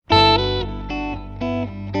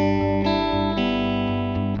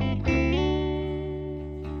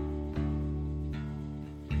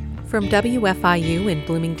From WFIU in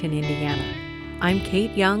Bloomington, Indiana, I'm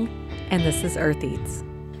Kate Young, and this is Earth Eats.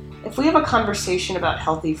 If we have a conversation about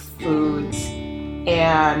healthy foods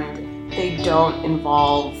and they don't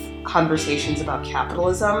involve conversations about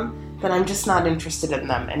capitalism, then I'm just not interested in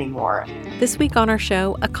them anymore. This week on our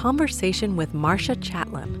show, a conversation with Marcia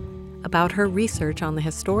Chatelain about her research on the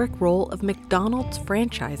historic role of McDonald's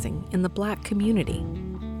franchising in the Black community.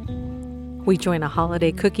 We join a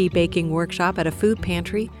holiday cookie baking workshop at a food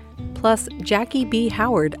pantry, plus Jackie B.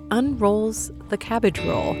 Howard unrolls the cabbage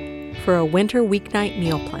roll for a winter weeknight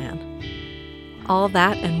meal plan. All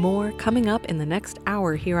that and more coming up in the next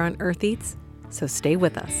hour here on Earth Eats, so stay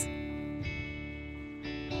with us.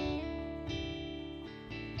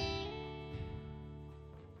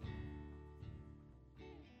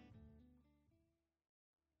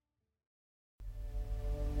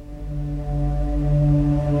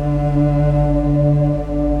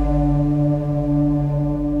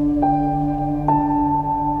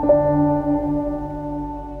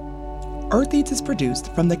 Earth Eats is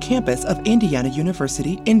produced from the campus of Indiana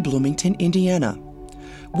University in Bloomington, Indiana.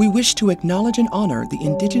 We wish to acknowledge and honor the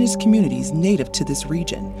indigenous communities native to this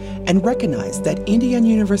region and recognize that Indiana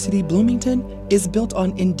University Bloomington is built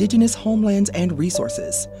on indigenous homelands and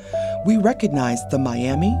resources. We recognize the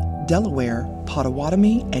Miami, Delaware,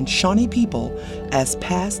 Potawatomi, and Shawnee people as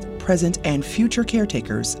past, present, and future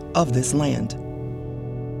caretakers of this land.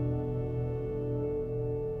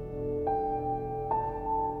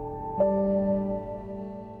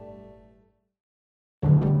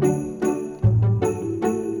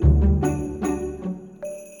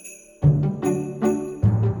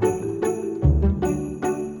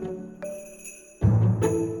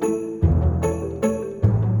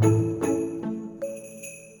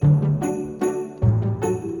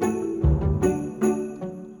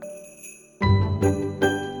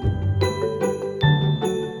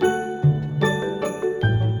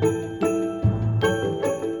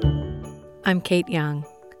 I'm Kate Young.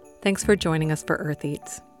 Thanks for joining us for Earth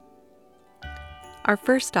Eats. Our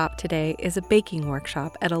first stop today is a baking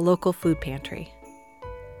workshop at a local food pantry.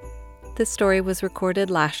 This story was recorded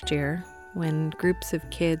last year when groups of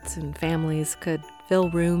kids and families could fill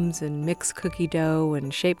rooms and mix cookie dough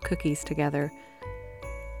and shape cookies together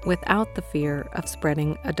without the fear of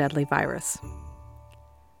spreading a deadly virus.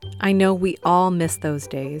 I know we all miss those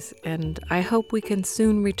days, and I hope we can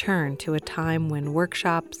soon return to a time when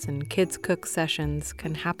workshops and kids cook sessions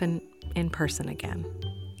can happen in person again.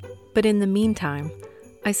 But in the meantime,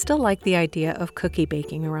 I still like the idea of cookie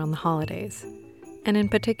baking around the holidays, and in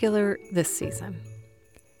particular this season.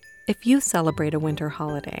 If you celebrate a winter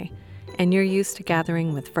holiday and you're used to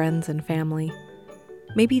gathering with friends and family,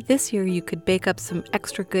 maybe this year you could bake up some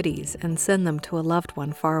extra goodies and send them to a loved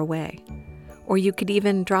one far away. Or you could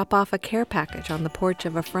even drop off a care package on the porch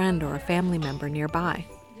of a friend or a family member nearby.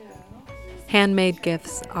 Handmade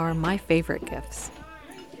gifts are my favorite gifts.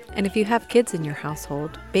 And if you have kids in your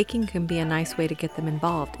household, baking can be a nice way to get them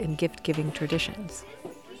involved in gift-giving traditions.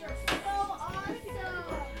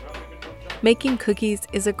 Making cookies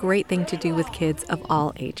is a great thing to do with kids of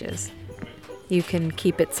all ages. You can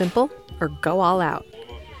keep it simple or go all out.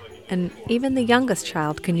 And even the youngest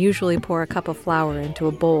child can usually pour a cup of flour into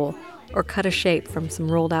a bowl or cut a shape from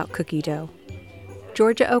some rolled-out cookie dough.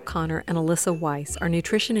 Georgia O'Connor and Alyssa Weiss are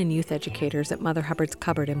nutrition and youth educators at Mother Hubbard's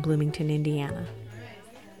Cupboard in Bloomington, Indiana.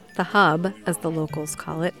 The Hub, as the locals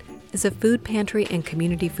call it, is a food pantry and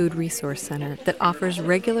community food resource center that offers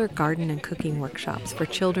regular garden and cooking workshops for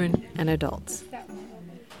children and adults.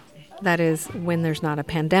 That is, when there's not a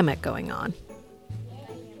pandemic going on.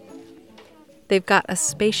 They've got a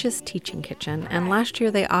spacious teaching kitchen, and last year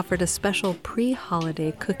they offered a special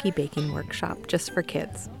pre-holiday cookie baking workshop just for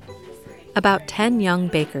kids. About 10 young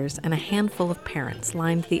bakers and a handful of parents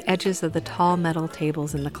lined the edges of the tall metal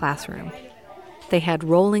tables in the classroom. They had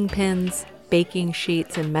rolling pins, baking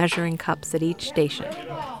sheets, and measuring cups at each station.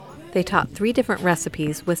 They taught 3 different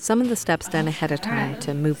recipes with some of the steps done ahead of time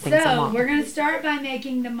to move things along. So we're going to start by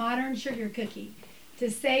making the modern sugar cookie. To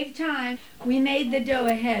save time, we made the dough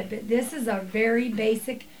ahead, but this is a very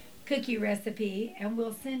basic cookie recipe, and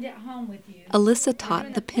we'll send it home with you. Alyssa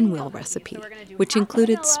taught the pinwheel recipe, which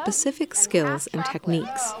included specific skills and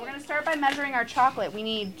techniques. We're going to start by measuring our chocolate. We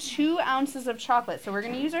need 2 ounces of chocolate, so we're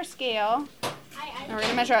going to use our scale, and we're going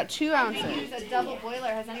to measure out 2 ounces. We're going to use a double boiler.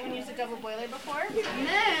 Has anyone used a double boiler before? And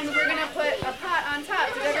then we're going to put a pot on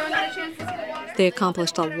top. Did everyone get a chance to see the water? They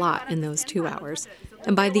accomplished a lot in those 2 hours.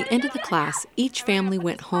 And by the end of the class, each family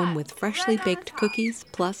went home with freshly baked cookies,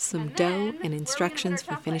 plus some dough and instructions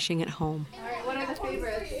for finishing at home. All right, what are the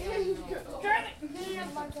favorites?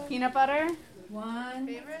 Peanut butter.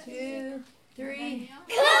 1, 2, 3.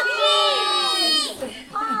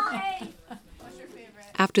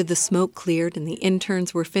 After the smoke cleared and the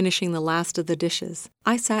interns were finishing the last of the dishes,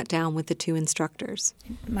 I sat down with the 2 instructors.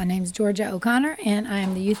 My name's Georgia O'Connor, and I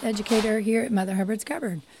am the youth educator here at Mother Hubbard's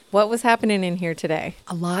Cupboard. What was happening in here today?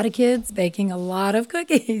 A lot of kids baking a lot of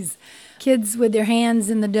cookies. Kids with their hands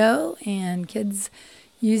in the dough, and kids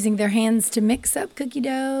using their hands to mix up cookie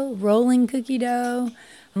dough, rolling cookie dough,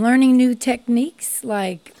 learning new techniques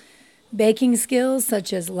like baking skills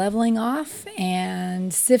such as leveling off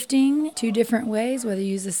and sifting 2 different ways, whether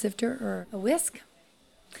you use a sifter or a whisk.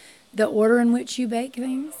 The order in which you bake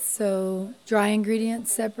things, so dry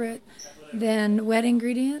ingredients separate than wet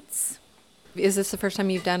ingredients. Is this the first time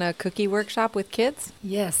you've done a cookie workshop with kids?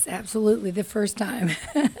 Yes, absolutely, the first time.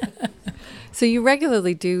 So you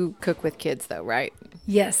regularly do cook with kids though, right?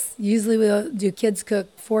 Yes, usually we'll do Kids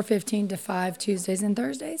Cook 4:15 to 5 Tuesdays and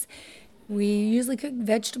Thursdays. We usually cook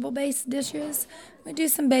vegetable-based dishes. We do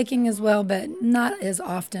some baking as well, but not as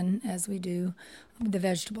often as we do the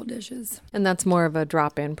vegetable dishes. And that's more of a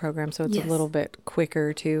drop-in program, so it's Yes. a little bit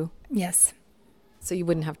quicker too. Yes. So you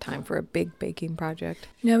wouldn't have time for a big baking project.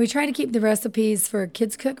 No, we try to keep the recipes for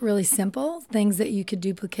Kids Cook really simple, things that you could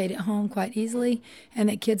duplicate at home quite easily and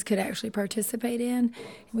that kids could actually participate in.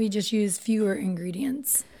 We just use fewer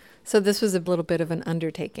ingredients. So this was a little bit of an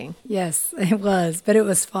undertaking. Yes, it was, but it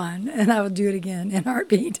was fun, and I would do it again in a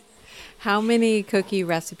heartbeat. How many cookie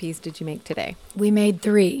recipes did you make today? We made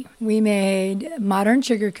 3. We made modern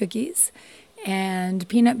sugar cookies and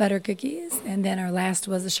peanut butter cookies, and then our last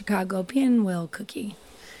was a Chicago pinwheel cookie.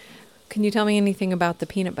 Can you tell me anything about the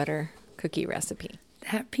peanut butter cookie recipe?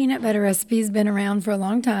 That peanut butter recipe's been around for a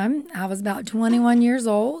long time. I was about 21 years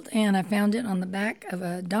old, and I found it on the back of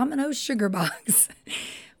a Domino's sugar box.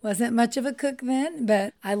 Wasn't much of a cook then,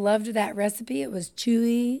 but I loved that recipe. It was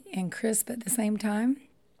chewy and crisp at the same time.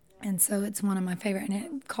 And so it's one of my favorite. And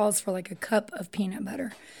it calls for like a cup of peanut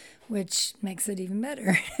butter, which makes it even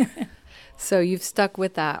better. So you've stuck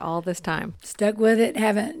with that all this time. Stuck with it,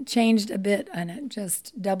 haven't changed a bit on it.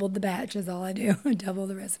 Just doubled the batch is all I do, double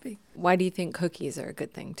the recipe. Why do you think cookies are a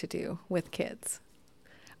good thing to do with kids?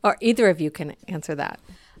 Or either of you can answer that.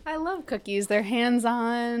 I love cookies. They're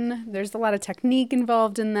hands-on. There's a lot of technique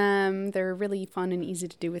involved in them. They're really fun and easy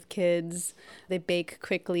to do with kids. They bake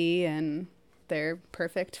quickly, and they're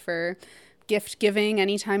perfect for gift giving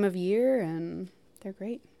any time of year, and they're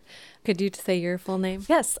great. Could you say your full name?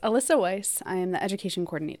 Yes, Alyssa Weiss. I am the education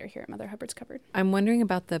coordinator here at Mother Hubbard's Cupboard. I'm wondering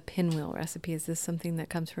about the pinwheel recipe. Is this something that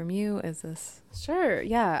comes from you? Is this... Sure,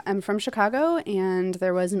 yeah. I'm from Chicago, and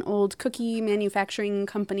there was an old cookie manufacturing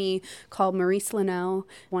company called Maurice Linnell.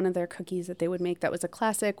 One of their cookies that they would make that was a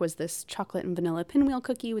classic was this chocolate and vanilla pinwheel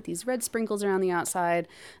cookie with these red sprinkles around the outside.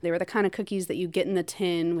 They were the kind of cookies that you get in the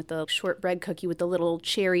tin with the shortbread cookie with the little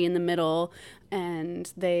cherry in the middle.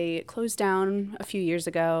 And they closed down a few years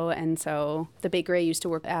ago, and so the bakery I used to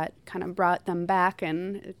work at kind of brought them back,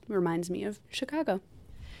 and it reminds me of Chicago.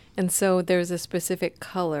 And so there's a specific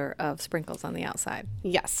color of sprinkles on the outside.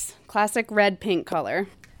 Yes, classic red-pink color.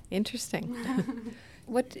 Interesting.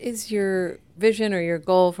 What is your vision or your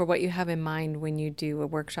goal for what you have in mind when you do a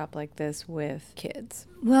workshop like this with kids?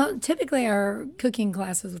 Well, typically our cooking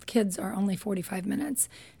classes with kids are only 45 minutes,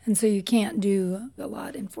 and so you can't do a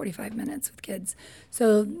lot in 45 minutes with kids.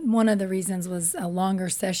 So one of the reasons was a longer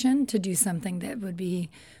session to do something that would be,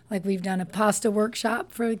 like we've done a pasta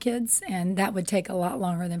workshop for the kids, and that would take a lot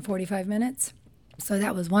longer than 45 minutes. So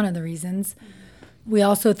that was one of the reasons. We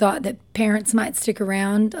also thought that parents might stick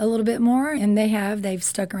around a little bit more, and they've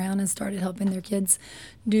stuck around and started helping their kids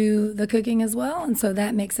do the cooking as well. And so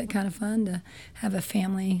that makes it kind of fun to have a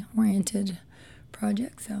family-oriented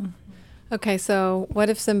project. Okay, so what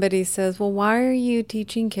if somebody says, well, why are you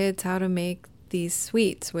teaching kids how to make these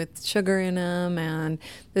sweets with sugar in them, and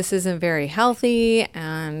this isn't very healthy,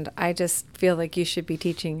 and I just feel like you should be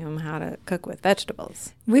teaching them how to cook with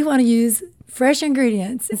vegetables? We want to use fresh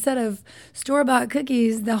ingredients. Instead of store-bought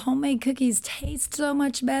cookies, the homemade cookies taste so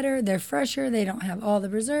much better. They're fresher. They don't have all the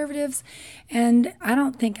preservatives. And I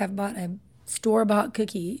don't think I've bought a store-bought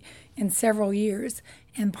cookie in several years.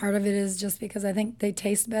 And part of it is just because I think they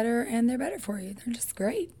taste better and they're better for you. They're just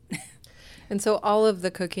great. And so all of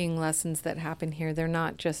the cooking lessons that happen here, they're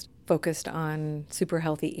not just focused on super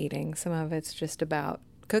healthy eating. Some of it's just about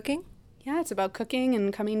cooking. Yeah, it's about cooking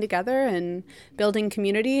and coming together and building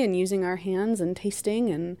community and using our hands and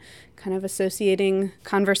tasting and kind of associating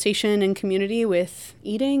conversation and community with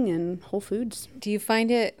eating and whole foods. Do you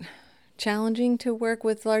find it challenging to work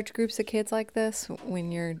with large groups of kids like this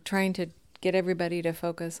when you're trying to get everybody to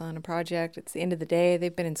focus on a project. It's the end of the day.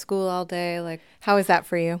 They've been in school all day. Like, how is that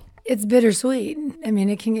for you? It's bittersweet. I mean,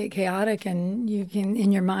 it can get chaotic and you can,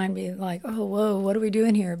 in your mind, be like, oh, whoa, what are we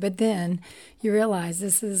doing here? But then you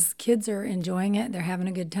realize kids are enjoying it. They're having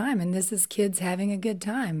a good time. And this is kids having a good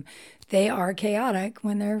time. They are chaotic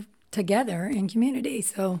when they're together in community.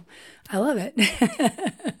 So I love it.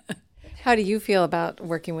 How do you feel about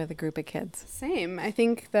working with a group of kids? Same. I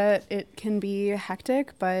think that it can be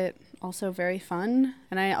hectic, but also very fun.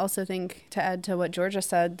 And I also think, to add to what Georgia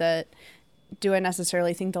said, that do I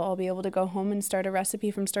necessarily think they'll all be able to go home and start a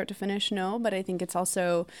recipe from start to finish? No, but I think it's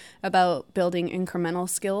also about building incremental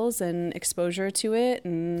skills and exposure to it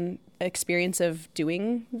and experience of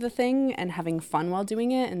doing the thing and having fun while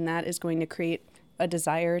doing it. And that is going to create a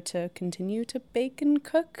desire to continue to bake and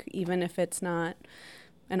cook, even if it's not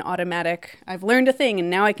an automatic, I've learned a thing and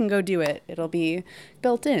now I can go do it. It'll be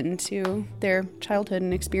built into their childhood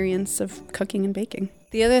and experience of cooking and baking.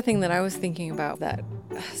 The other thing that I was thinking about, that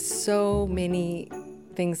so many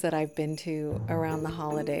things that I've been to around the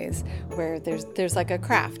holidays where there's like a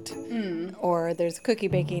craft or there's cookie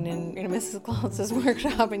baking in Mrs. Claus's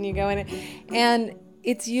workshop, and you go in it and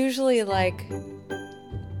it's usually like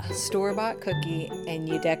a store-bought cookie and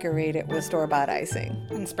you decorate it with store-bought icing.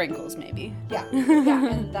 And sprinkles, maybe. Yeah,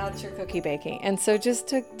 and that's your cookie baking. And so just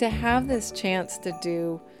to have this chance to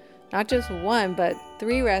do not just one, but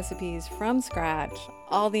 3 recipes from scratch,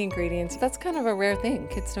 all the ingredients, that's kind of a rare thing.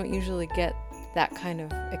 Kids don't usually get that kind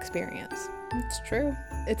of experience. It's true.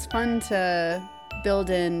 It's fun to build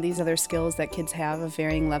in these other skills that kids have of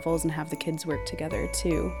varying levels and have the kids work together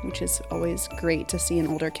too, which is always great to see an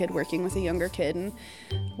older kid working with a younger kid and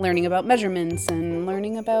learning about measurements and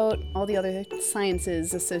learning about all the other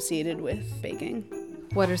sciences associated with baking.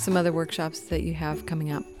 What are some other workshops that you have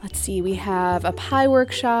coming up? Let's see, we have a pie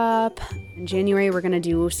workshop. In January, we're going to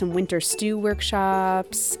do some winter stew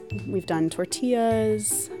workshops. We've done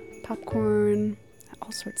tortillas, popcorn,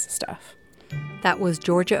 all sorts of stuff. That was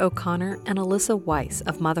Georgia O'Connor and Alyssa Weiss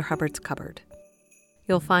of Mother Hubbard's Cupboard.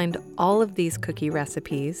 You'll find all of these cookie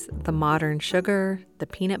recipes, the modern sugar, the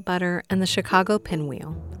peanut butter, and the Chicago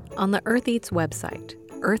pinwheel, on the Earth Eats website,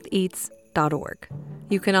 eartheats.org.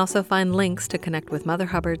 You can also find links to connect with Mother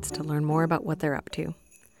Hubbard's to learn more about what they're up to.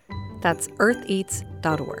 That's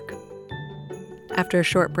eartheats.org. After a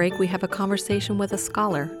short break, we have a conversation with a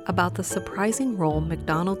scholar about the surprising role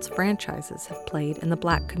McDonald's franchises have played in the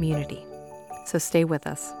Black community. So stay with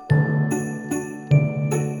us.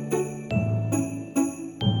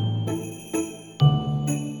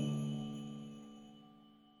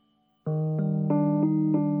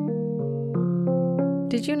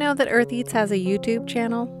 Did you know that Earth Eats has a YouTube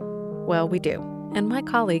channel? Well, we do. And my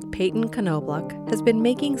colleague Peyton Knobloch has been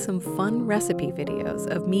making some fun recipe videos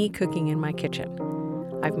of me cooking in my kitchen.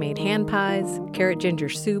 I've made hand pies, carrot ginger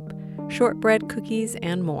soup, shortbread cookies,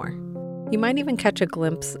 and more. You might even catch a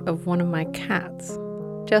glimpse of one of my cats.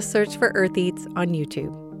 Just search for Earth Eats on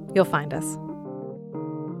YouTube. You'll find us.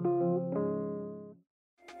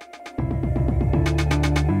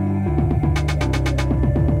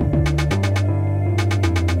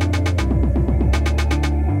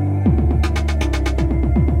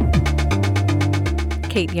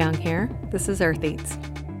 Kate Young here. This is Earth Eats.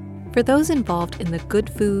 For those involved in the good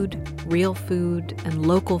food, real food, and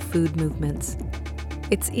local food movements,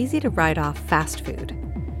 it's easy to write off fast food,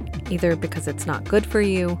 either because it's not good for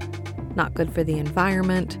you, not good for the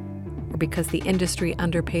environment, or because the industry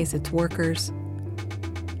underpays its workers,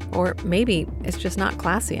 or maybe it's just not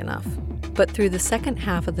classy enough. But through the second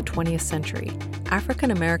half of the 20th century,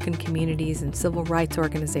 African American communities and civil rights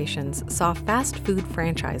organizations saw fast food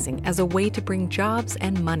franchising as a way to bring jobs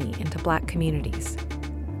and money into Black communities.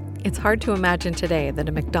 It's hard to imagine today that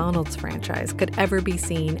a McDonald's franchise could ever be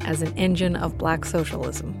seen as an engine of Black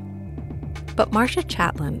socialism. But Marcia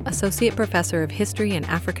Chatelain, Associate Professor of History and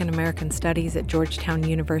African American Studies at Georgetown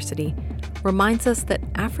University, reminds us that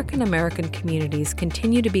African American communities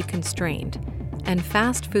continue to be constrained, and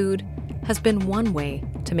fast food has been one way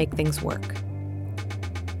to make things work.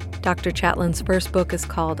 Dr. Chatelain's first book is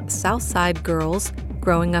called Southside Girls,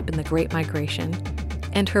 Growing Up in the Great Migration,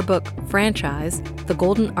 and her book, Franchise, The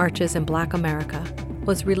Golden Arches in Black America,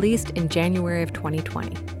 was released in January of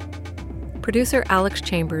 2020. Producer Alex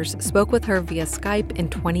Chambers spoke with her via Skype in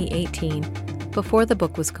 2018, before the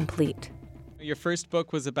book was complete. Your first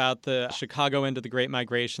book was about the Chicago end of the Great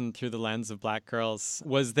Migration through the lens of Black girls.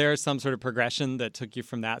 Was there some sort of progression that took you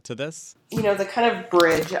from that to this? You know, the kind of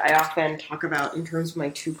bridge I often talk about in terms of my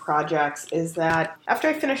 2 projects is that after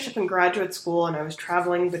I finished up in graduate school and I was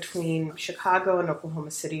traveling between Chicago and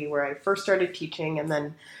Oklahoma City, where I first started teaching and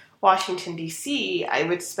then Washington, D.C., I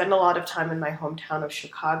would spend a lot of time in my hometown of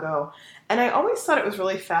Chicago. And I always thought it was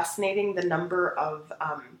really fascinating the number of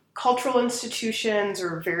cultural institutions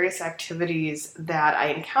or various activities that I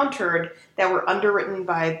encountered that were underwritten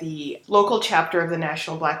by the local chapter of the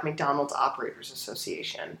National Black McDonald's Operators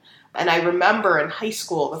Association. And I remember in high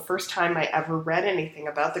school, the first time I ever read anything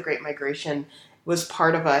about the Great Migration was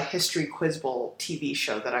part of a History Quiz Bowl TV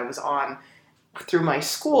show that I was on through my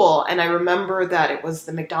school. And I remember that it was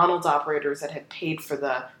the McDonald's operators that had paid for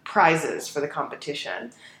the prizes for the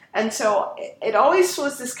competition. And so it always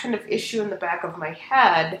was this kind of issue in the back of my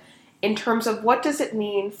head in terms of what does it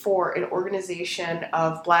mean for an organization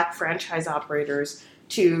of Black franchise operators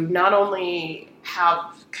to not only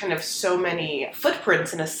have kind of so many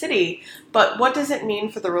footprints in a city, but what does it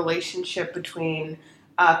mean for the relationship between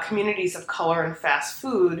communities of color and fast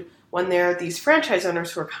food when there are these franchise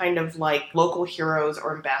owners who are kind of like local heroes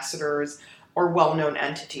or ambassadors or well-known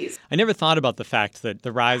entities. I never thought about the fact that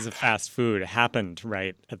the rise of fast food happened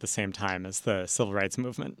right at the same time as the civil rights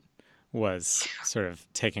movement was sort of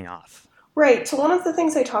taking off. Right. So one of the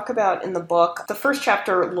things I talk about in the book, the first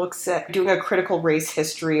chapter looks at doing a critical race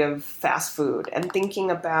history of fast food and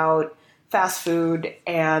thinking about fast food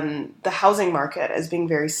and the housing market as being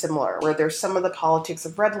very similar, where there's some of the politics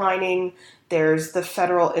of redlining, there's the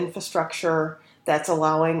federal infrastructure that's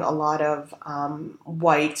allowing a lot of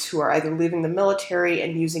whites who are either leaving the military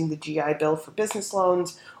and using the GI Bill for business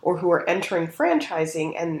loans or who are entering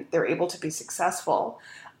franchising and they're able to be successful.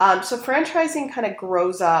 So franchising kind of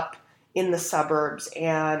grows up in the suburbs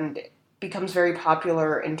and becomes very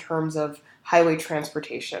popular in terms of highway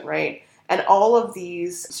transportation, right? And all of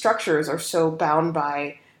these structures are so bound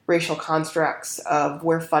by racial constructs of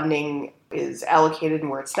where funding is allocated and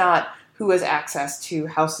where it's not, who has access to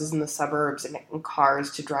houses in the suburbs and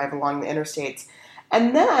cars to drive along the interstates.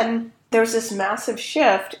 And then there's this massive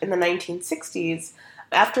shift in the 1960s,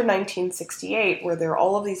 after 1968, where there are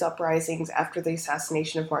all of these uprisings after the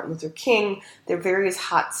assassination of Martin Luther King. There are various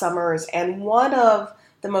hot summers, and one of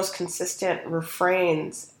the most consistent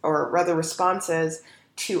refrains, or rather responses,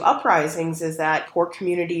 to uprisings is that poor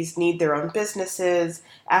communities need their own businesses.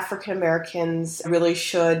 African Americans really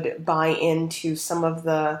should buy into some of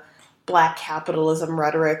the Black capitalism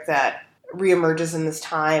rhetoric that reemerges in this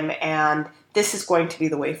time, and this is going to be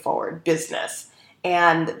the way forward, business.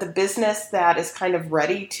 And the business that is kind of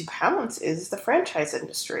ready to pounce is the franchise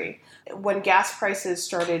industry. When gas prices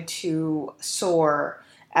started to soar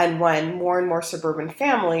and when more and more suburban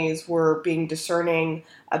families were being discerning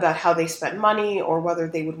about how they spent money or whether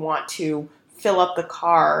they would want to fill up the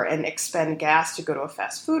car and expend gas to go to a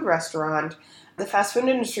fast food restaurant, the fast food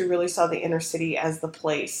industry really saw the inner city as the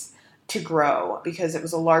place to grow because it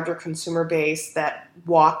was a larger consumer base that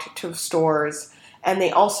walked to stores. And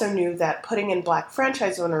they also knew that putting in Black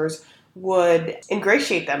franchise owners would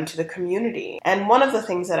ingratiate them to the community. And one of the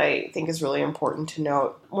things that I think is really important to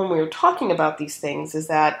note when we were talking about these things is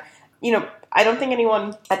that, I don't think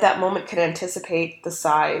anyone at that moment could anticipate the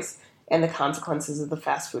size and the consequences of the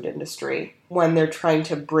fast food industry when they're trying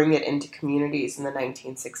to bring it into communities in the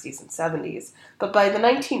 1960s and 70s. But by the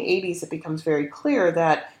 1980s, it becomes very clear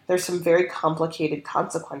that there's some very complicated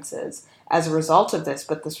consequences as a result of this,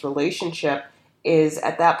 but this relationship is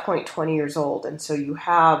at that point 20 years old. And so you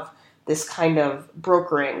have this kind of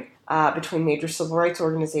brokering between major civil rights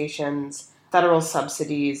organizations, federal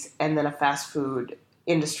subsidies, and then a fast food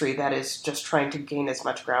industry that is just trying to gain as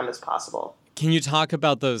much ground as possible. Can you talk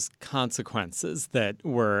about those consequences that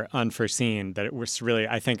were unforeseen, that it was really,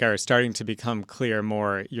 I think, are starting to become clear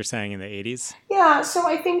more, you're saying, in the 80s? Yeah, so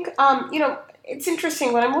I think, it's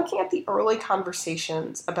interesting. When I'm looking at the early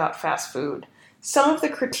conversations about fast food, some of the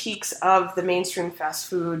critiques of the mainstream fast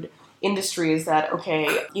food industry is that,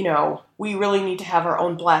 okay, we really need to have our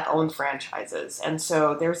own Black-owned franchises. And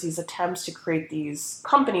so there's these attempts to create these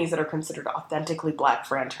companies that are considered authentically Black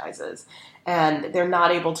franchises. And they're not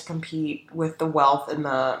able to compete with the wealth and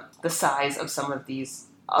the size of some of these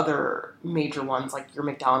other major ones like your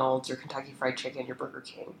McDonald's, your Kentucky Fried Chicken, your Burger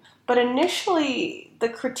King. But initially, the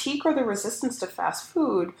critique or the resistance to fast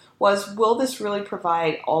food was, will this really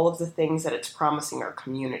provide all of the things that it's promising our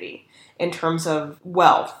community in terms of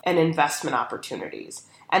wealth and investment opportunities?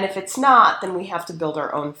 And if it's not, then we have to build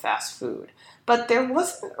our own fast food. But there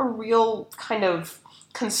wasn't a real kind of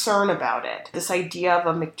concern about it. This idea of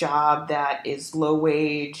a McJob that is low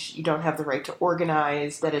wage, you don't have the right to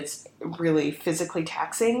organize, that it's really physically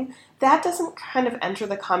taxing, that doesn't kind of enter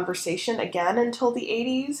the conversation again until the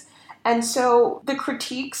 80s. And so the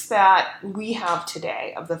critiques that we have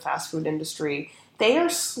today of the fast food industry, they are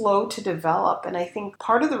slow to develop. And I think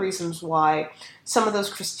part of the reasons why some of those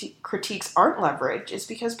critiques aren't leveraged is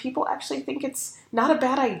because people actually think it's not a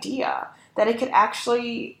bad idea, that it could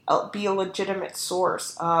actually be a legitimate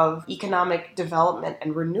source of economic development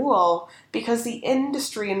and renewal, because the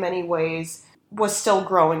industry in many ways was still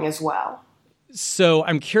growing as well. So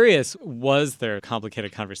I'm curious, was there a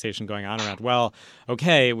complicated conversation going on around, well,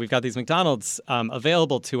 okay, we've got these McDonald's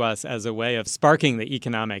available to us as a way of sparking the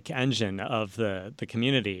economic engine of the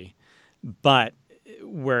community, but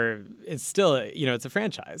it's still, it's a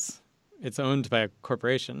franchise. It's owned by a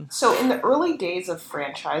corporation. So in the early days of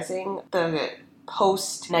franchising, the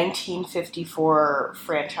post-1954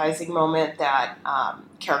 franchising moment that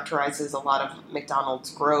characterizes a lot of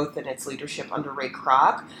McDonald's growth and its leadership under Ray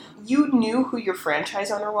Kroc, you knew who your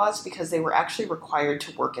franchise owner was because they were actually required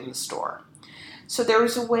to work in the store. So there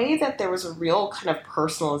was a way that there was a real kind of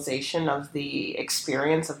personalization of the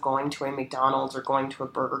experience of going to a McDonald's or going to a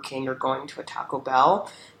Burger King or going to a Taco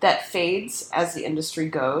Bell that fades as the industry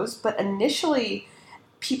goes. But initially,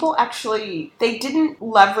 people they didn't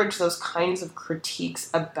leverage those kinds of critiques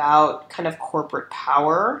about kind of corporate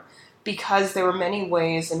power, because there were many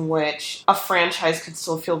ways in which a franchise could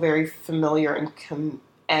still feel very familiar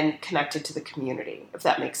and connected to the community, if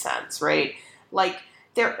that makes sense, right? Like,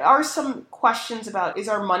 there are some questions about, is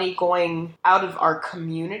our money going out of our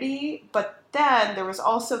community? But then there was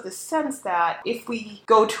also the sense that if we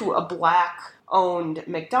go to a Black-owned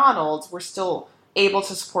McDonald's, we're still able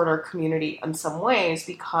to support our community in some ways,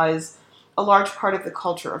 because a large part of the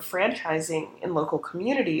culture of franchising in local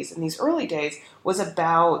communities in these early days was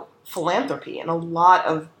about philanthropy and a lot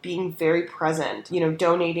of being very present,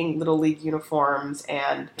 donating Little League uniforms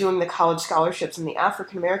and doing the college scholarships. And the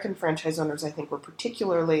African American franchise owners, I think, were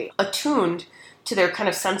particularly attuned to their kind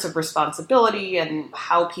of sense of responsibility and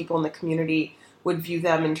how people in the community would view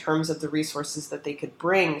them in terms of the resources that they could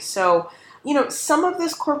bring. So, some of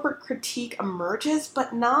this corporate critique emerges,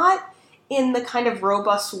 but not in the kind of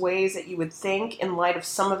robust ways that you would think in light of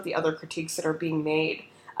some of the other critiques that are being made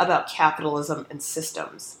about capitalism and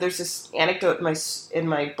systems. There's this anecdote in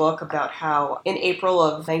my book about how in April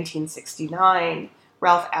of 1969,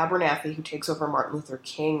 Ralph Abernathy, who takes over Martin Luther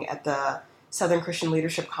King at the Southern Christian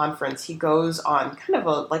Leadership Conference, he goes on kind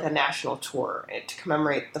of a national tour to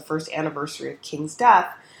commemorate the first anniversary of King's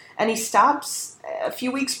death. And he stops a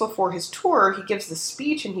few weeks before his tour, he gives this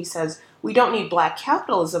speech and he says, "We don't need Black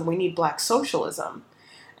capitalism, we need Black socialism."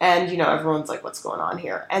 And, everyone's like, what's going on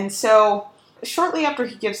here? And so shortly after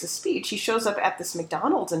he gives the speech, he shows up at this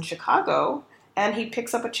McDonald's in Chicago and he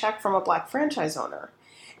picks up a check from a Black franchise owner.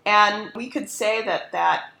 And we could say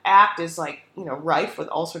that act is rife with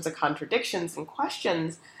all sorts of contradictions and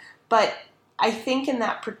questions, but I think in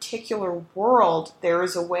that particular world, there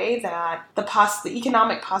is a way that the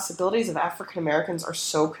economic possibilities of African Americans are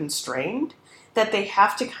so constrained that they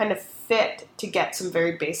have to kind of fit to get some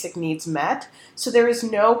very basic needs met. So there's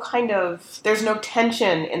no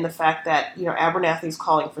tension in the fact that, Abernathy's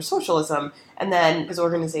calling for socialism, and then his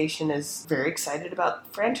organization is very excited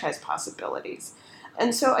about franchise possibilities.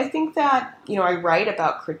 And so I think that, I write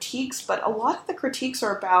about critiques, but a lot of the critiques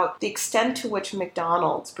are about the extent to which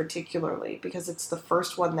McDonald's, particularly, because it's the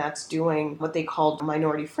first one that's doing what they called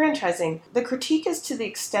minority franchising, the critique is to the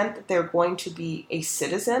extent that they're going to be a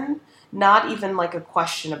citizen, not even like a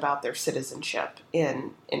question about their citizenship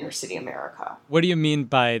in inner city America. What do you mean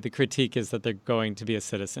by the critique is that they're going to be a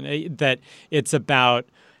citizen? That it's about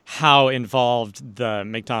how involved the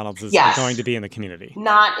McDonald's is going to be in the community.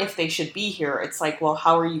 Not if they should be here. It's like, well,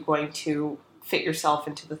 how are you going to fit yourself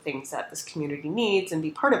into the things that this community needs and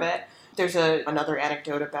be part of it? There's another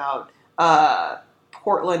anecdote about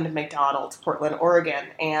Portland McDonald's, Portland, Oregon,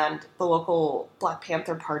 and the local Black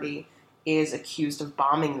Panther Party is accused of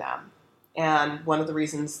bombing them. And one of the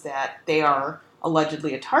reasons that they are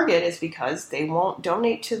allegedly a target is because they won't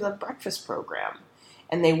donate to the breakfast program.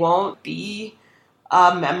 And they won't be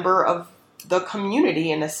a member of the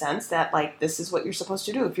community in a sense that, this is what you're supposed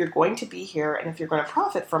to do. If you're going to be here and if you're going to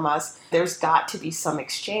profit from us, there's got to be some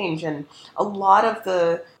exchange. And a lot of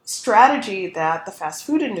the strategy that the fast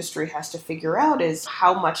food industry has to figure out is,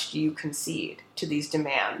 how much do you concede to these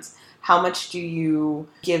demands? How much do you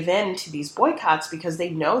give in to these boycotts? Because they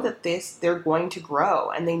know that they're going to grow,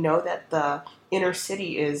 and they know that the inner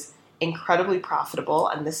city is incredibly profitable,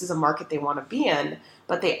 and this is a market they want to be in,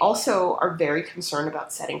 but they also are very concerned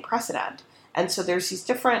about setting precedent. And so there's these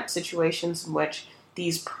different situations in which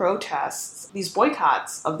these protests, these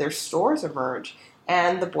boycotts of their stores emerge,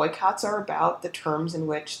 and the boycotts are about the terms in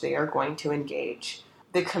which they are going to engage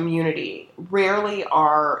the community. Rarely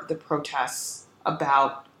are the protests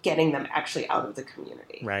about getting them actually out of the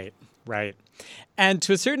community. Right. Right. And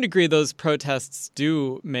to a certain degree, those protests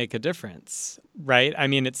do make a difference, right? I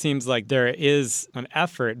mean, it seems like there is an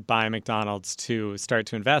effort by McDonald's to start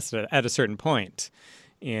to invest at a certain point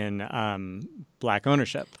in Black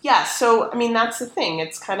ownership. Yeah, so, I mean, that's the thing.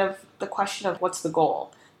 It's kind of the question of what's the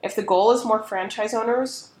goal. If the goal is more franchise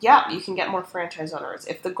owners, yeah, you can get more franchise owners.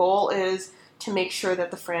 If the goal is to make sure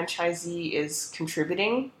that the franchisee is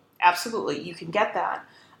contributing, absolutely, you can get that.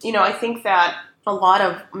 I think that a lot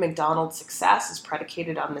of McDonald's success is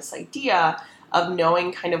predicated on this idea of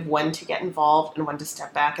knowing kind of when to get involved and when to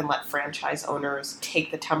step back and let franchise owners take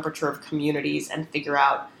the temperature of communities and figure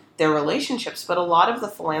out their relationships. But a lot of the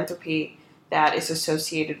philanthropy that is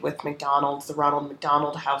associated with McDonald's, the Ronald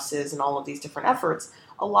McDonald houses, and all of these different efforts,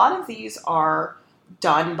 a lot of these are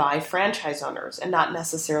done by franchise owners and not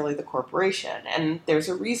necessarily the corporation. And there's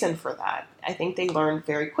a reason for that. I think they learned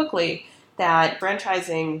very quickly that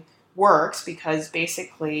franchising works because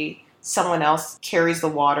basically someone else carries the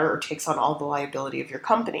water or takes on all the liability of your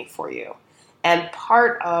company for you. And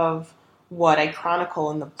part of what I chronicle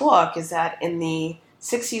in the book is that in the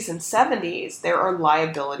 60s and 70s, there are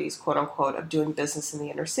liabilities, quote unquote, of doing business in the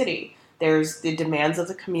inner city. There's the demands of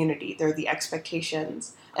the community, there are the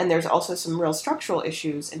expectations, and there's also some real structural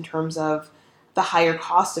issues in terms of the higher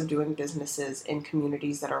cost of doing businesses in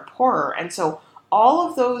communities that are poorer. And so all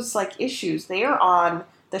of those issues, they are on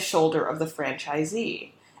the shoulder of the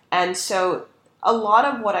franchisee. And so a lot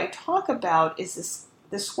of what I talk about is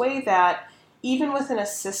this way that even within a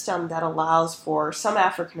system that allows for some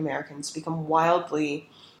African Americans to become wildly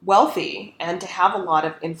wealthy and to have a lot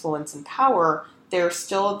of influence and power, there are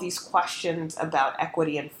still these questions about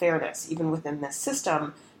equity and fairness, even within this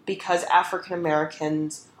system, because African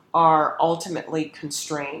Americans are ultimately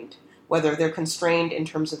constrained, whether they're constrained in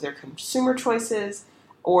terms of their consumer choices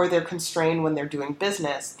or they're constrained when they're doing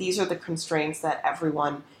business. These are the constraints that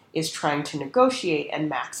everyone is trying to negotiate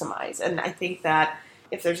and maximize. And I think that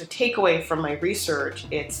if there's a takeaway from my research,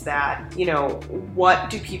 it's that,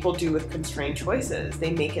 what do people do with constrained choices?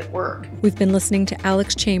 They make it work. We've been listening to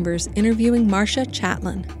Alex Chambers interviewing Marcia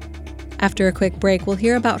Chatelain. After a quick break, we'll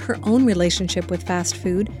hear about her own relationship with fast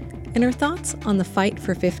food and her thoughts on the fight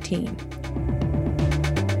for 15.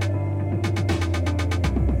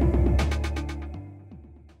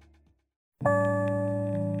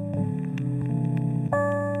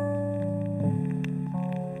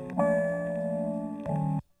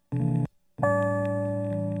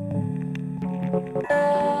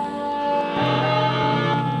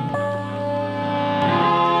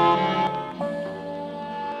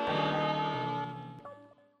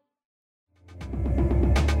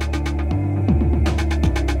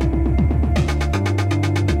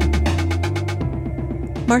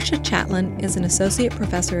 Marcia Chatelain is an associate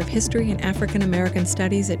professor of history and African American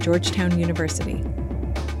studies at Georgetown University.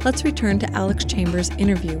 Let's return to Alex Chambers'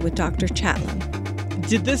 interview with Dr. Chatelain.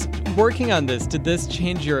 Did this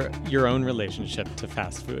change your own relationship to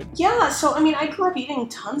fast food? Yeah, so I grew up eating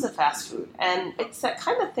tons of fast food, and it's that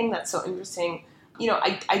kind of thing that's so interesting.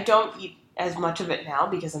 I don't eat as much of it now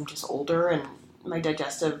because I'm just older and my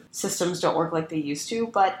digestive systems don't work like they used to,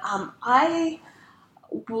 but I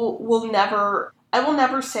will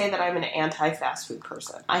never say that I'm an anti-fast food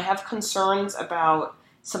person. I have concerns about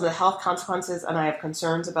some of the health consequences, and I have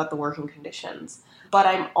concerns about the working conditions. But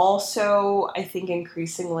I'm also, I think,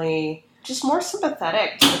 increasingly just more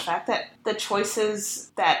sympathetic to the fact that the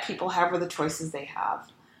choices that people have are the choices they have.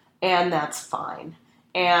 And that's fine.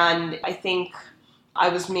 And I think I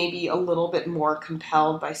was maybe a little bit more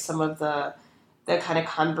compelled by some of the kind of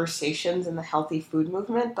conversations in the healthy food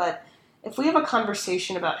movement. But if we have a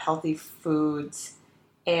conversation about healthy foods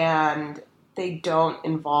and they don't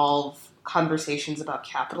involve conversations about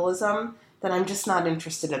capitalism, then I'm just not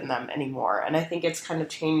interested in them anymore. And I think it's kind of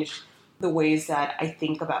changed the ways that I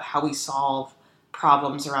think about how we solve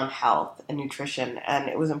problems around health and nutrition. And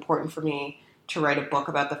it was important for me to write a book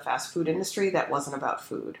about the fast food industry that wasn't about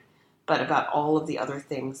food, but about all of the other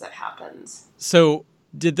things that happens. So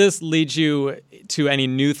did this lead you to any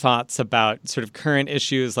new thoughts about sort of current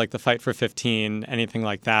issues like the fight for 15, anything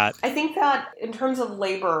like that? I think that in terms of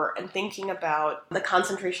labor and thinking about the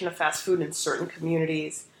concentration of fast food in certain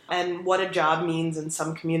communities and what a job means in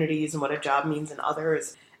some communities and what a job means in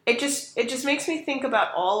others, it just makes me think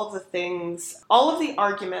about all of the things, all of the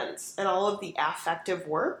arguments and all of the affective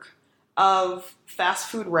work of fast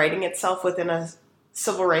food writing itself within a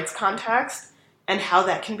civil rights context, and how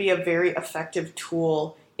that can be a very effective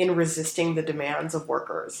tool in resisting the demands of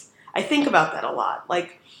workers. I think about that a lot. I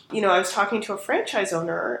was talking to a franchise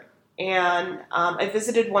owner, and I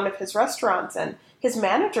visited one of his restaurants, and his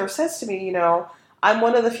manager says to me, I'm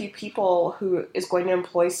one of the few people who is going to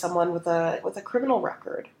employ someone with a criminal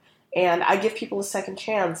record. And I give people a second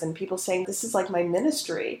chance, and people saying, this is like my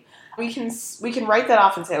ministry. We can write that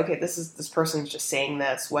off and say, okay, this person's just saying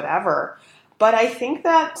this, whatever. But I think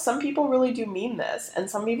that some people really do mean this, and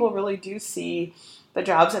some people really do see the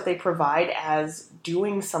jobs that they provide as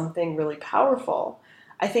doing something really powerful.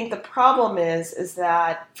 I think the problem is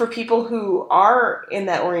that for people who are in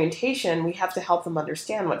that orientation, we have to help them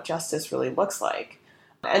understand what justice really looks like.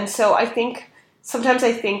 And so sometimes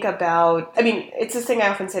I think about, it's this thing I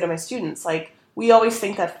often say to my students, like, we always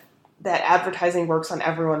think that advertising works on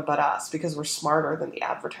everyone but us because we're smarter than the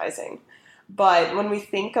advertising. But when we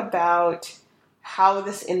think about how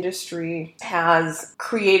this industry has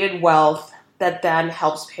created wealth that then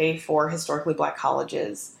helps pay for historically Black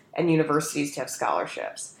colleges and universities to have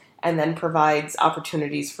scholarships, and then provides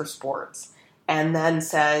opportunities for sports, and then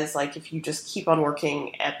says, like, if you just keep on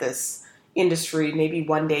working at this industry, maybe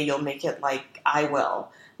one day you'll make it like I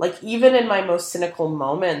will. Like, even in my most cynical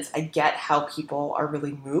moments, I get how people are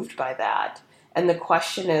really moved by that. And the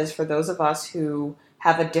question is, for those of us who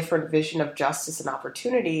have a different vision of justice and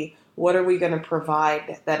opportunity, what are we going to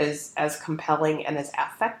provide that is as compelling and as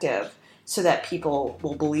effective so that people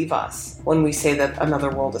will believe us when we say that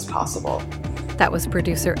another world is possible? That was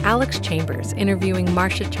producer Alex Chambers interviewing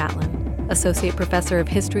Marcia Chatelain, Associate Professor of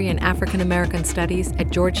History and African American Studies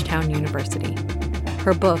at Georgetown University.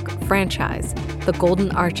 Her book, Franchise: The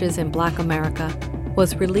Golden Arches in Black America,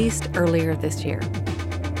 was released earlier this year.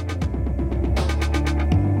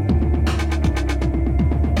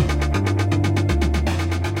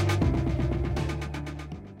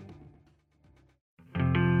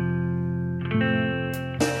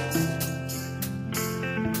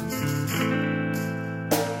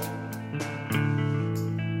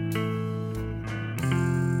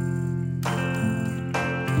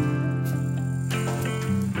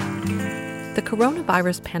 The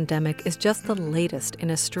coronavirus pandemic is just the latest in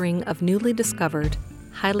a string of newly discovered,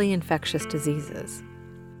 highly infectious diseases.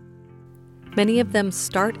 Many of them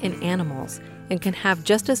start in animals and can have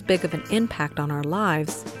just as big of an impact on our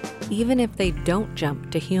lives, even if they don't jump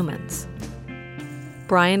to humans.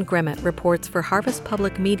 Brian Grimmett reports for Harvest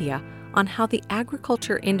Public Media on how the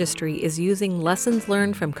agriculture industry is using lessons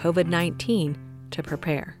learned from COVID-19 to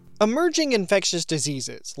prepare. Emerging infectious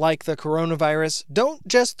diseases, like the coronavirus, don't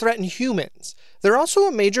just threaten humans. They're also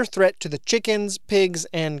a major threat to the chickens, pigs,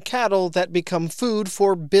 and cattle that become food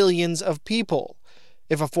for billions of people.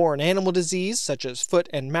 If a foreign animal disease, such as foot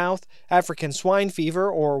and mouth, African swine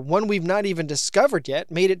fever, or one we've not even discovered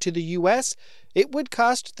yet, made it to the U.S., it would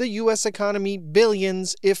cost the U.S. economy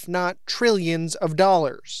billions, if not trillions, of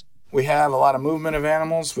dollars. We have a lot of movement of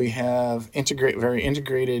animals. We have very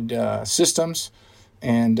integrated systems.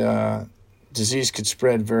 And disease could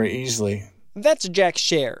spread very easily. That's Jack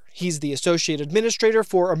Scher. He's the Associate Administrator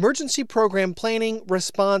for Emergency Program Planning,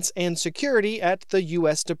 Response, and Security at the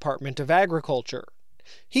U.S. Department of Agriculture.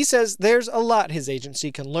 He says there's a lot his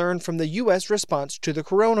agency can learn from the U.S. response to the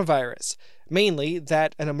coronavirus, mainly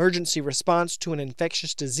that an emergency response to an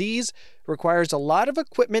infectious disease requires a lot of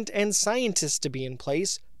equipment and scientists to be in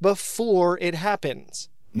place before it happens.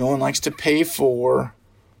 No one likes to pay for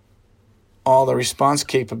all the response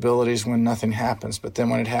capabilities when nothing happens. But then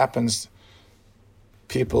when it happens,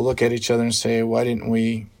 people look at each other and say, why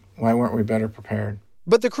weren't we better prepared?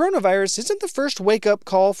 But the coronavirus isn't the first wake-up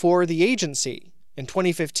call for the agency. In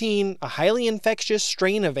 2015, a highly infectious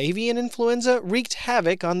strain of avian influenza wreaked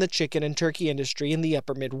havoc on the chicken and turkey industry in the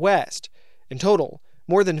upper Midwest. In total,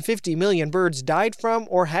 more than 50 million birds died from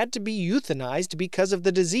or had to be euthanized because of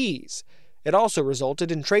the disease. It also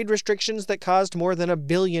resulted in trade restrictions that caused more than $1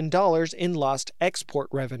 billion in lost export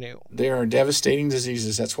revenue. They are devastating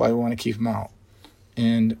diseases. That's why we want to keep them out.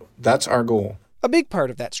 And that's our goal. A big part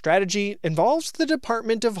of that strategy involves the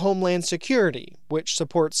Department of Homeland Security, which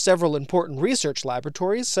supports several important research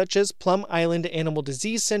laboratories such as Plum Island Animal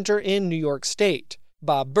Disease Center in New York State.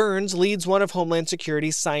 Bob Burns leads one of Homeland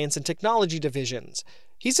Security's science and technology divisions.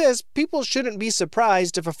 He says people shouldn't be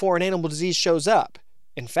surprised if a foreign animal disease shows up.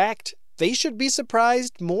 In fact, they should be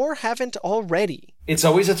surprised more haven't already. It's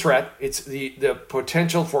always a threat. It's the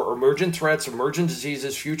potential for emergent threats, emergent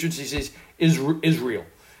diseases, future diseases is real.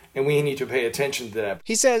 And we need to pay attention to that.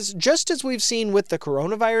 He says, just as we've seen with the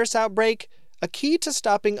coronavirus outbreak, a key to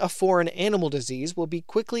stopping a foreign animal disease will be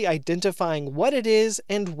quickly identifying what it is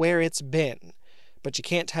and where it's been. But you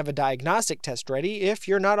can't have a diagnostic test ready if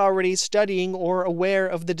you're not already studying or aware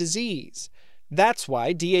of the disease. That's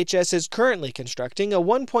why DHS is currently constructing a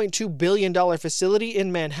 $1.2 billion facility in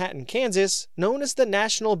Manhattan, Kansas, known as the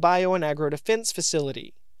National Bio and Agro Defense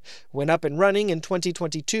Facility. When up and running in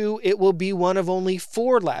 2022, it will be one of only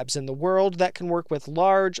 4 labs in the world that can work with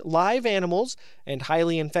large, live animals and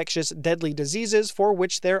highly infectious, deadly diseases for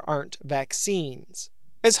which there aren't vaccines.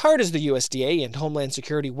 As hard as the USDA and Homeland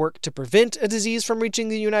Security work to prevent a disease from reaching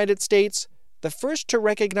the United States, the first to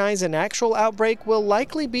recognize an actual outbreak will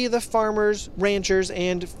likely be the farmers, ranchers,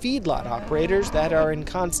 and feedlot operators that are in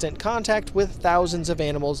constant contact with thousands of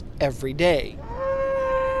animals every day.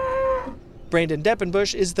 Brandon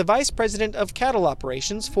Deppenbush is the Vice President of Cattle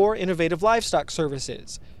Operations for Innovative Livestock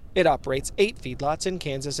Services. It operates 8 feedlots in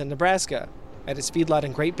Kansas and Nebraska. At his feedlot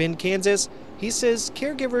in Great Bend, Kansas, he says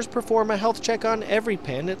caregivers perform a health check on every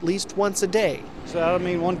pen at least once a day. So that would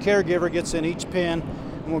mean one caregiver gets in each pen,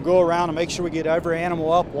 and we'll go around and make sure we get every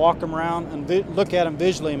animal up, walk them around, and look at them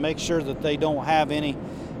visually and make sure that they don't have any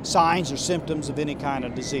signs or symptoms of any kind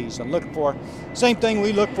of disease. And look for, same thing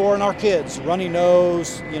we look for in our kids, runny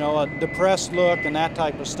nose, a depressed look and that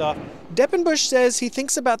type of stuff. Deppenbush says he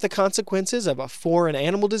thinks about the consequences of a foreign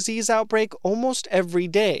animal disease outbreak almost every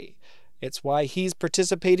day. It's why he's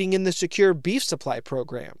participating in the Secure Beef Supply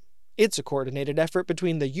Program. It's a coordinated effort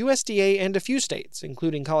between the USDA and a few states,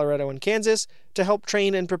 including Colorado and Kansas, to help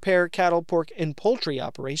train and prepare cattle, pork, and poultry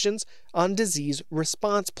operations on disease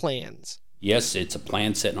response plans. Yes, it's a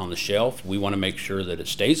plan sitting on the shelf. We want to make sure that it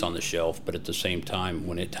stays on the shelf, but at the same time,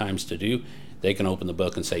 when it's time to do, they can open the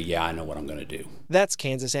book and say, yeah, I know what I'm going to do. That's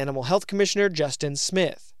Kansas Animal Health Commissioner Justin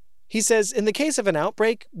Smith. He says in the case of an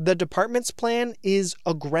outbreak, the department's plan is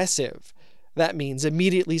aggressive. That means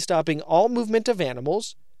immediately stopping all movement of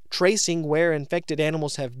animals, tracing where infected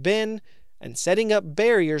animals have been, and setting up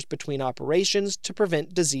barriers between operations to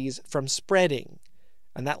prevent disease from spreading.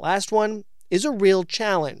 And that last one is a real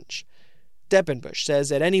challenge. Deppenbush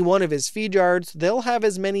says at any one of his feed yards, they'll have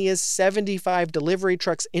as many as 75 delivery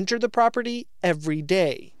trucks enter the property every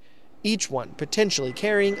day, each one potentially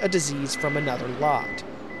carrying a disease from another lot.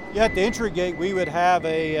 Yeah, at the entry gate, we would have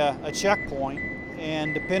a checkpoint,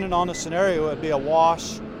 and depending on the scenario, it would be a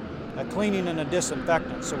wash, a cleaning, and a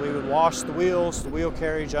disinfectant. So we would wash the wheels, the wheel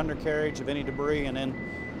carriage, undercarriage of any debris, and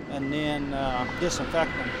then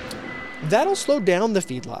disinfect them. That'll slow down the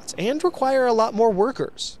feedlots and require a lot more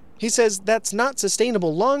workers. He says that's not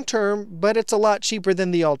sustainable long-term, but it's a lot cheaper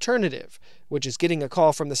than the alternative, which is getting a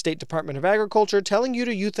call from the State Department of Agriculture telling you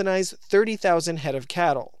to euthanize 30,000 head of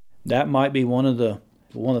cattle. That might be one of the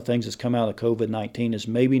things that's come out of COVID-19 is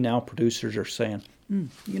maybe now producers are saying,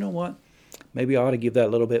 you know what, maybe I ought to give that a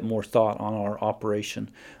little bit more thought on our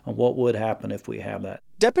operation, on what would happen if we have that.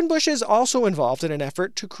 Deppenbush is also involved in an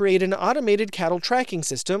effort to create an automated cattle tracking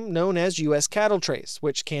system known as U.S. Cattle Trace,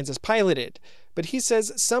 which Kansas piloted. But he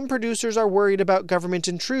says some producers are worried about government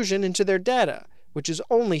intrusion into their data, which is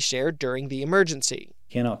only shared during the emergency.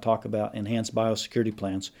 Cannot talk about enhanced biosecurity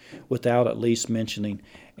plans without at least mentioning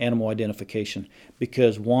animal identification,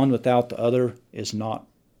 because one without the other is not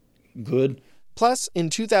good. Plus, in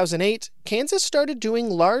 2008, Kansas started doing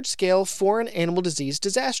large-scale foreign animal disease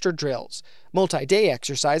disaster drills, multi-day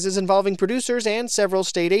exercises involving producers and several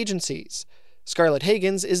state agencies. Scarlett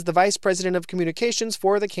Hagans is the Vice President of Communications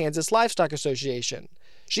for the Kansas Livestock Association.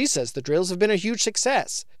 She says the drills have been a huge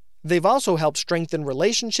success. They've also helped strengthen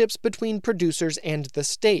relationships between producers and the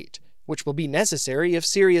state, which will be necessary if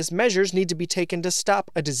serious measures need to be taken to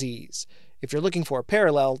stop a disease. If you're looking for a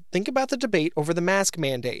parallel, think about the debate over the mask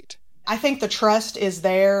mandate. I think the trust is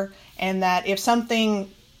there, and that if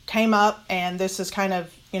something came up and this is kind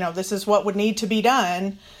of, this is what would need to be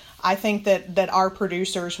done, I think that our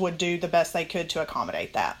producers would do the best they could to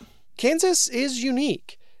accommodate that. Kansas is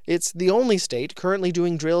unique. It's the only state currently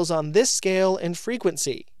doing drills on this scale and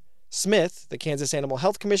frequency. Smith, the Kansas Animal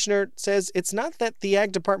Health Commissioner, says it's not that the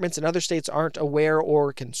ag departments in other states aren't aware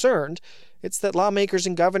or concerned, it's that lawmakers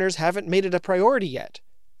and governors haven't made it a priority yet,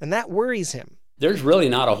 and that worries him. There's really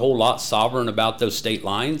not a whole lot sovereign about those state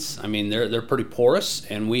lines. I mean, they're pretty porous,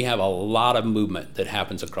 and we have a lot of movement that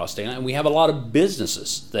happens across state line, and we have a lot of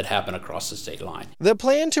businesses that happen across the state line. The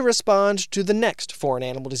plan to respond to the next foreign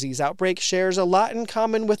animal disease outbreak shares a lot in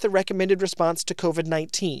common with the recommended response to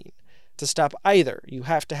COVID-19. To stop either, you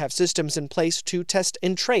have to have systems in place to test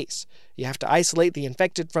and trace. You have to isolate the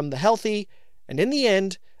infected from the healthy, and in the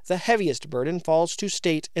end, the heaviest burden falls to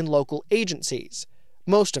state and local agencies,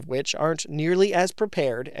 most of which aren't nearly as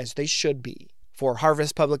prepared as they should be. For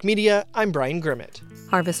Harvest Public Media, I'm Brian Grimmett.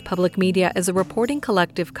 Harvest Public Media is a reporting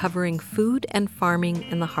collective covering food and farming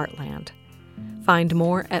in the heartland. Find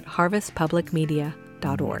more at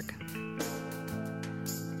harvestpublicmedia.org.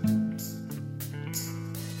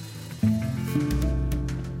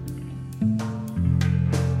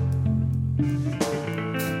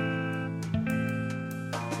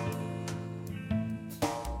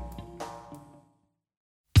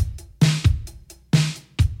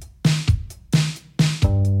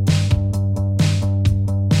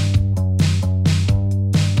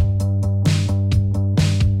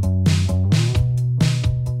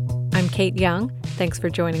 Kate Young. Thanks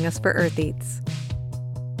for joining us for Earth Eats.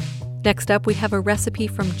 Next up, we have a recipe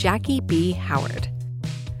from Jackie B. Howard.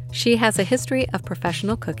 She has a history of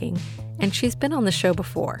professional cooking, and she's been on the show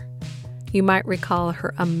before. You might recall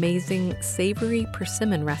her amazing savory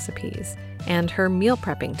persimmon recipes and her meal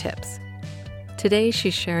prepping tips. Today,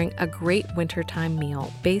 she's sharing a great wintertime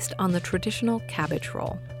meal based on the traditional cabbage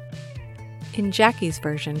roll. In Jackie's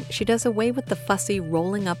version, she does away with the fussy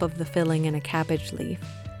rolling up of the filling in a cabbage leaf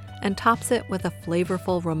and tops it with a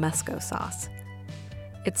flavorful romesco sauce.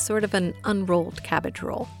 It's sort of an unrolled cabbage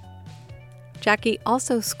roll. Jackie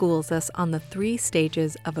also schools us on the 3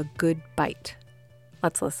 stages of a good bite.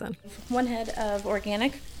 Let's listen. 1 head of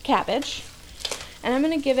organic cabbage, and I'm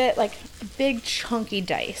going to give it like a big chunky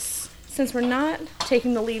dice. Since we're not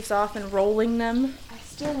taking the leaves off and rolling them, I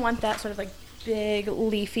still want that sort of like big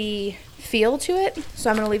leafy feel to it,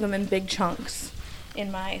 so I'm going to leave them in big chunks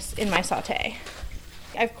in my saute.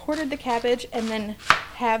 I've quartered the cabbage and then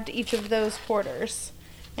halved each of those quarters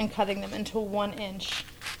and cutting them into 1-inch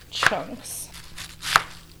chunks.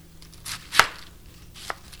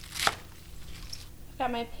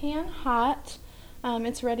 Got my pan hot.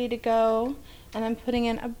 It's ready to go, and I'm putting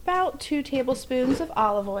in about 2 tablespoons of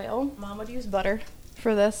olive oil. Mom would use butter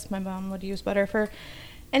for this. My mom would use butter for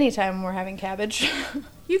any time we're having cabbage.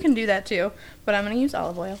 You can do that too, but I'm going to use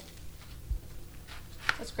olive oil.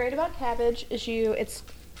 What's great about cabbage is it's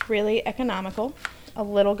really economical. A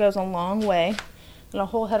little goes a long way, and a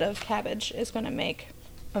whole head of cabbage is going to make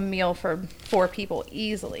a meal for 4 people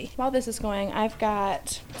easily. While this is going, I've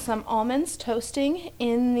got some almonds toasting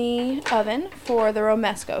in the oven for the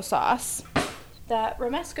romesco sauce. That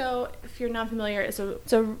romesco, if you're not familiar, it's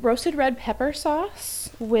a roasted red pepper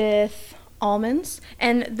sauce with almonds.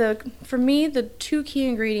 And for me, the 2 key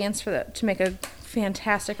ingredients to make a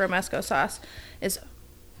fantastic romesco sauce is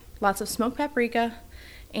lots of smoked paprika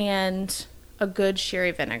and a good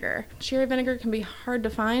sherry vinegar. Sherry vinegar can be hard to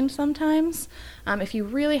find sometimes. If you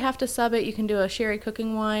really have to sub it, you can do a sherry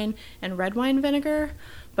cooking wine and red wine vinegar,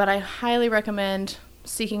 but I highly recommend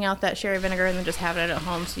seeking out that sherry vinegar and then just having it at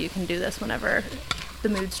home so you can do this whenever the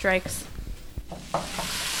mood strikes. So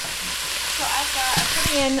I'm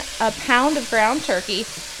putting in a pound of ground turkey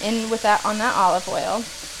on that olive oil.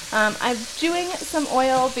 I'm doing some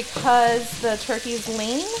oil because the turkey's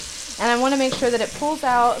lean, and I want to make sure that it pulls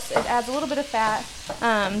out. It adds a little bit of fat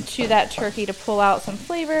to that turkey to pull out some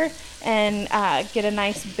flavor and get a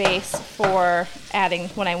nice base for adding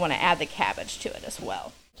when I want to add the cabbage to it as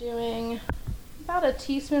well. Doing about a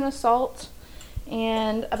teaspoon of salt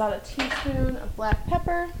and about a teaspoon of black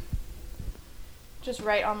pepper, just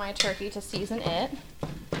right on my turkey to season it.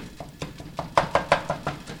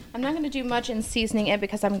 I'm not going to do much in seasoning it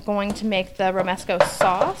because I'm going to make the romesco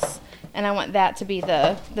sauce, and I want that to be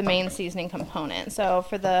the main seasoning component. So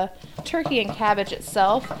for the turkey and cabbage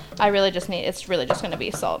itself, it's really just going to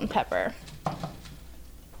be salt and pepper. All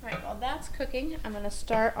right, while that's cooking, I'm going to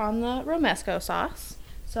start on the romesco sauce.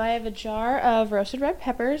 So I have a jar of roasted red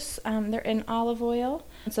peppers. They're in olive oil.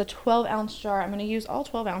 It's a 12-ounce jar. I'm going to use all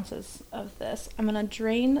 12 ounces of this. I'm going to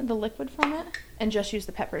drain the liquid from it and just use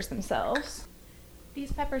the peppers themselves.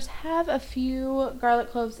 These peppers have a few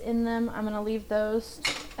garlic cloves in them. I'm going to leave those,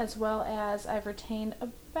 as well as I've retained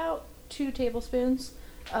about 2 tablespoons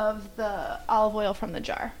of the olive oil from the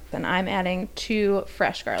jar. Then I'm adding 2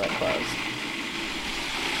 fresh garlic cloves.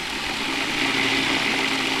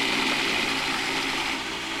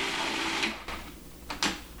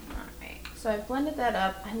 Alright, so I've blended that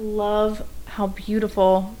up. I love how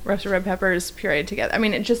beautiful roasted red pepper is pureed together. I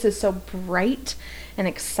mean, it just is so bright and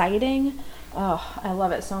exciting. Oh, I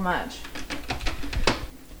love it so much.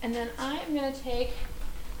 And then I'm going to take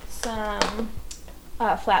some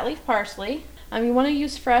flat leaf parsley. You want to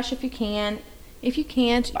use fresh if you can. If you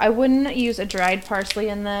can't, I wouldn't use a dried parsley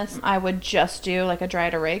in this. I would just do like a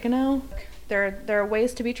dried oregano. There are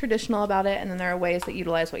ways to be traditional about it, and then there are ways that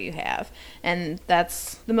utilize what you have. And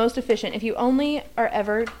that's the most efficient. If you only are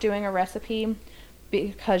ever doing a recipe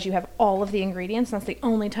because you have all of the ingredients, and that's the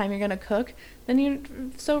only time you're going to cook, then you're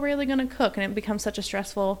so rarely going to cook, and it becomes such a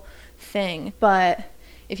stressful thing. But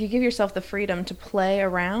if you give yourself the freedom to play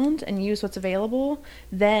around and use what's available,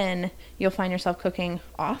 then you'll find yourself cooking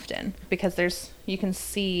often because you can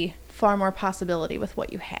see far more possibility with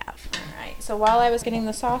what you have. All right, so while I was getting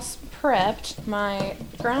the sauce prepped, my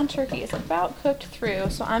ground turkey is about cooked through,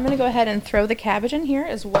 so I'm going to go ahead and throw the cabbage in here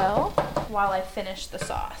as well while I finish the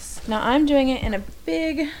sauce. Now I'm doing it in a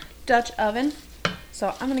big Dutch oven,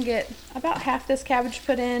 so I'm going to get about half this cabbage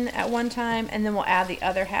put in at one time, and then we'll add the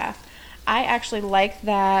other half I actually like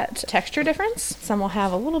that texture difference. Some will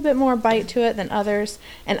have a little bit more bite to it than others,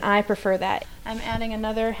 and I prefer that. I'm adding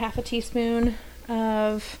another half a teaspoon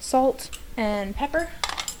of salt and pepper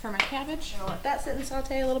for my cabbage. I'll let that sit and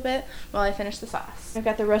saute a little bit while I finish the sauce. I've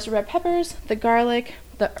got the roasted red peppers, the garlic,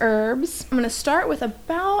 the herbs. I'm going to start with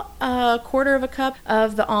about 1/4 cup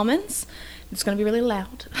of the almonds. It's going to be really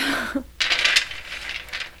loud.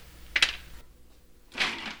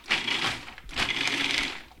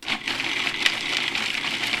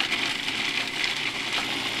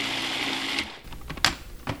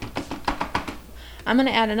 I'm going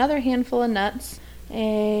to add another handful of nuts,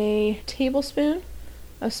 a tablespoon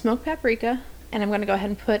of smoked paprika, and I'm going to go ahead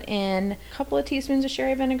and put in a couple of teaspoons of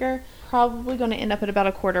sherry vinegar. Probably going to end up at about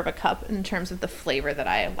 1/4 cup in terms of the flavor that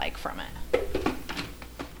I like from it.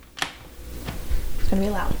 It's going to be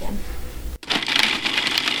loud again.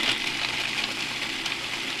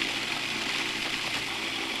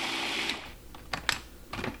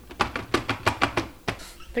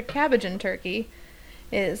 The cabbage and turkey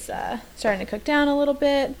is starting to cook down a little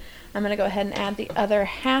bit. I'm going to go ahead and add the other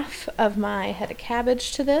half of my head of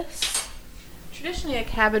cabbage to this. Traditionally, a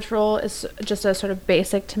cabbage roll is just a sort of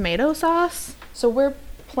basic tomato sauce, so we're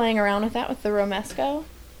playing around with that with the romesco.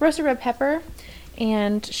 Roasted red pepper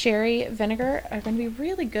and sherry vinegar are going to be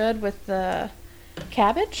really good with the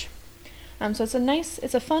cabbage. So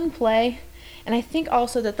it's a fun play, and I think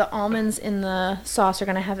also that the almonds in the sauce are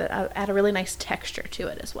going to add a really nice texture to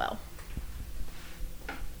it as well.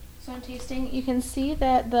 So I'm tasting, you can see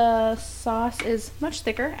that the sauce is much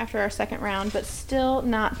thicker after our second round, but still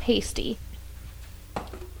not pasty.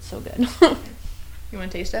 So good. You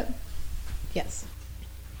want to taste it? Yes.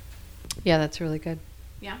 Yeah, that's really good.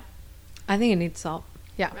 Yeah? I think it needs salt.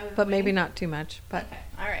 Yeah, but maybe waiting? not too much. But Okay,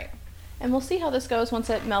 all right. And we'll see how this goes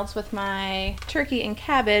once it melts with my turkey and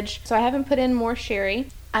cabbage. So I haven't put in more sherry.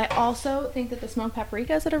 I also think that the smoked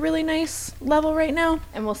paprika is at a really nice level right now,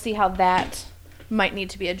 and we'll see how that might need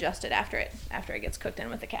to be adjusted after it gets cooked in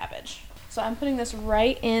with the cabbage. So I'm putting this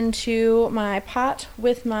right into my pot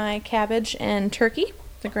with my cabbage and turkey,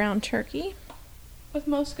 the ground turkey. With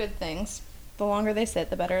most good things, the longer they sit,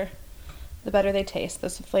 the better they taste.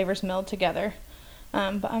 Those flavors meld together.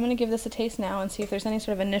 But I'm going to give this a taste now and see if there's any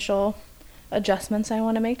sort of initial adjustments I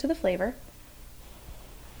want to make to the flavor.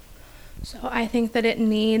 So I think that it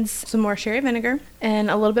needs some more sherry vinegar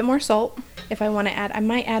and a little bit more salt. If I want to add, I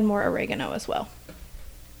might add more oregano as well.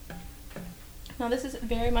 Now this is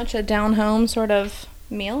very much a down-home sort of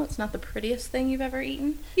meal. It's not the prettiest thing you've ever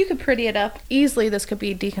eaten. You could pretty it up. Easily this could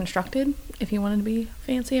be deconstructed if you wanted to be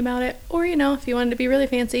fancy about it. Or, if you wanted to be really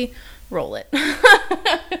fancy, roll it.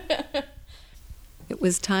 it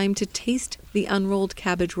was time to taste the unrolled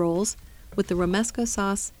cabbage rolls with the romesco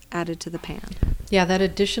sauce added to the pan. Yeah, that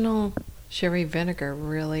additional sherry vinegar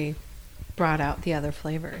really brought out the other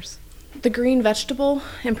flavors. The green vegetable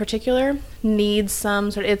in particular needs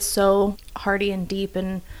it's so hearty and deep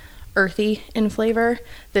and earthy in flavor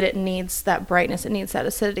that it needs that brightness, it needs that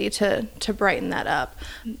acidity to brighten that up.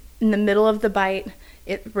 In the middle of the bite,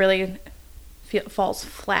 it really falls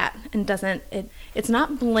flat and it's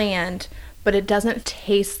not bland, but it doesn't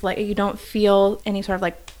taste like, you don't feel any sort of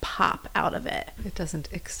like pop out of it. It doesn't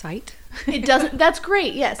excite. It doesn't, that's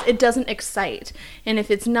great, yes, it doesn't excite. And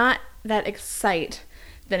if it's not that excite,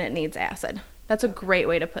 then it needs acid. That's a great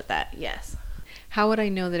way to put that, yes. How would I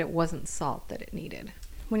know that it wasn't salt that it needed?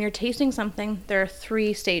 When you're tasting something, there are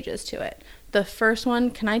 3 stages to it. The first one,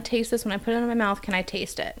 can I taste this? When I put it in my mouth, can I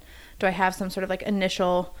taste it? Do I have some sort of like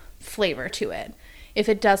initial flavor to it? If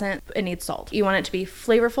it doesn't, it needs salt. You want it to be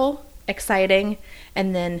flavorful, exciting,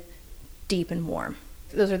 and then deep and warm.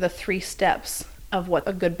 Those are the 3 steps of what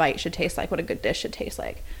a good bite should taste like, what a good dish should taste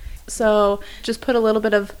like. So just put a little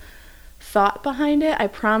bit of thought behind it. I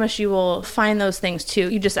promise you will find those things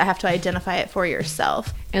too. You just have to identify it for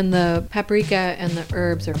yourself. And the paprika and the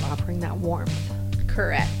herbs are offering that warmth.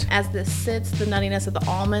 Correct. As this sits, the nuttiness of the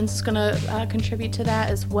almonds is going to contribute to that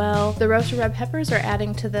as well. The roasted red peppers are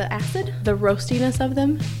adding to the acid. The roastiness of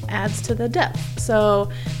them adds to the depth.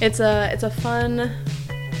 So it's a fun,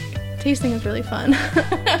 tasting is really fun.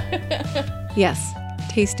 Yes,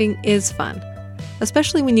 tasting is fun,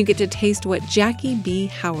 especially when you get to taste what Jackie B.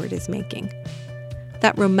 Howard is making.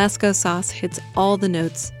 That romesco sauce hits all the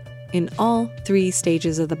notes in all 3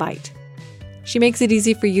 stages of the bite. She makes it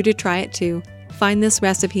easy for you to try it too. Find this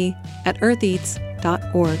recipe at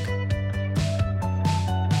eartheats.org.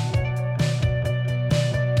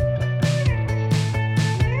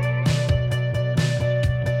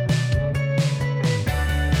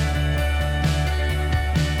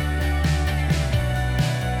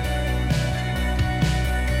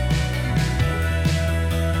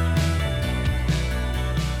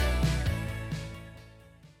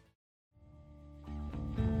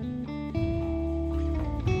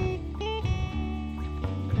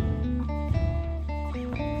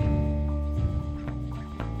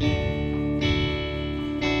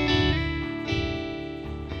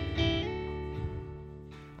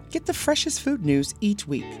 Get the freshest food news each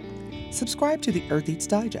week. Subscribe to the Earth Eats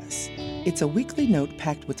Digest. It's a weekly note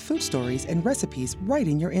packed with food stories and recipes right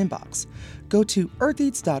in your inbox. Go to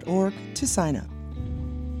eartheats.org to sign up.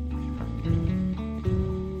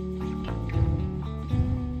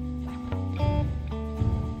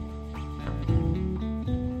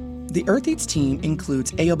 The Earth Eats team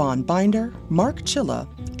includes Aoban Binder, Mark Chilla,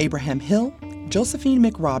 Abraham Hill, Josephine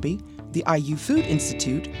McRobbie, the IU Food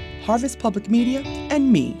Institute, Harvest Public Media,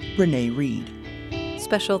 and me, Renee Reed.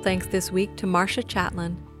 Special thanks this week to Marcia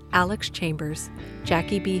Chatelain, Alex Chambers,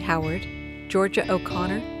 Jackie B. Howard, Georgia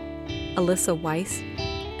O'Connor, Alyssa Weiss,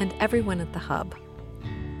 and everyone at the Hub.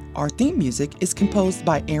 Our theme music is composed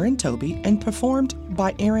by Aaron Toby and performed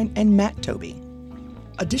by Aaron and Matt Toby.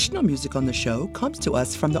 Additional music on the show comes to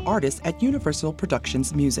us from the artists at Universal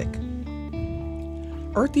Productions Music.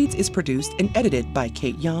 Earth Eats is produced and edited by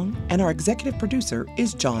Kate Young, and our executive producer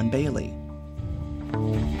is John Bailey.